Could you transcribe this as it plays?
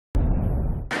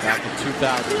back in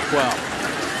 2012.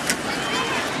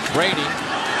 Brady,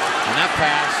 and that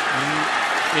pass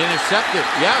intercepted.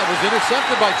 Yeah, it was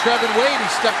intercepted by Trevin Wade. He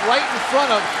stepped right in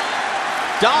front of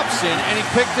Dobson, and he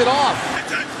picked it off.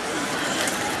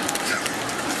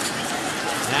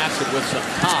 Nassib with some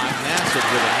time. Nassib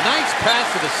with a nice pass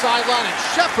to the sideline, and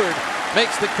Shepard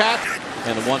makes the catch.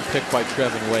 And the one pick by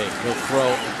Trevin Wade. He'll throw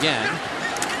again.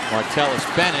 Martellus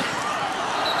Bennett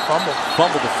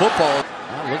fumbled the football.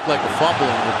 That looked like a fumble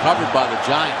and recovered by the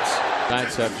Giants.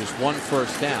 Giants have just one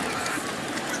first down.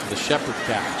 The Shepard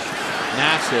catch.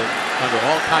 Nassib under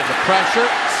all kinds of pressure.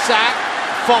 Sack.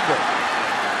 Fumble.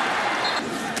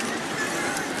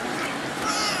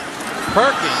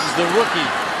 Perkins, the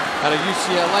rookie out of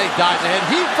UCLA, dives ahead.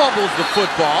 He fumbles the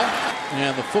football.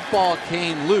 And the football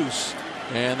came loose.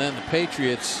 And then the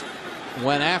Patriots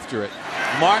went after it.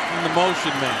 Martin, the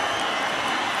motion man.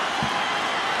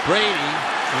 Brady,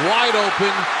 wide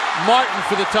open. Martin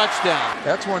for the touchdown.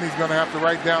 That's one he's going to have to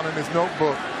write down in his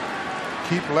notebook.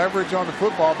 Keep leverage on the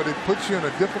football, but it puts you in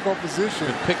a difficult position.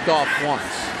 Been picked off once.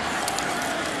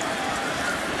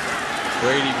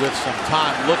 Brady with some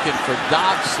time looking for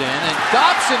Dobson, and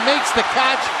Dobson makes the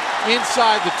catch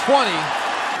inside the 20.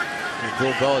 And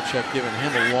Bill Belichick giving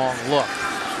him a long look.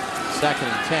 2nd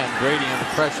and 10. Brady under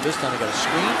pressure. This time he got a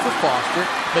screen for Foster.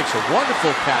 Makes a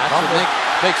wonderful catch. And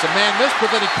makes a man miss,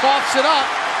 but then he coughs it up.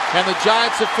 And the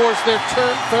Giants have forced their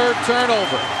third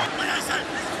turnover.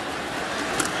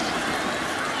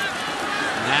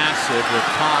 Nassib with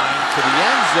time to the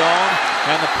end zone.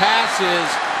 And the pass is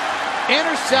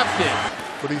intercepted.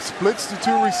 But he splits the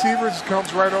two receivers,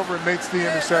 comes right over and makes the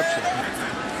interception.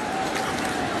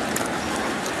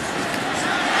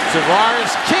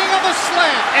 Tavares king of the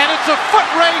slant, and it's a foot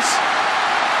race,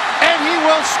 and he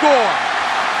will score.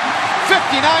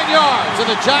 59 yards,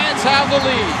 and the Giants have the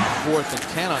lead. 4th and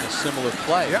 10 on a similar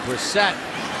play. Yep. Brissett.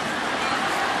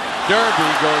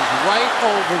 Derby goes right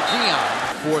over Dion.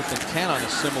 4th and 10 on a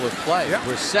similar play. Yep.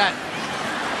 Brissett.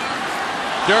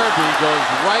 Derby goes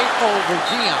right over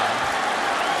Dion.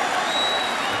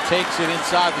 Takes it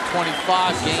inside the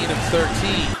 25, gain of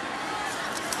 13.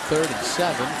 3rd and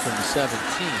 7 from the 17.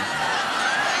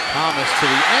 Thomas to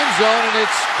the end zone, and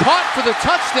it's caught for the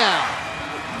touchdown.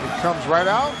 It comes right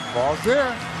out. Ball's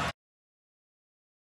there.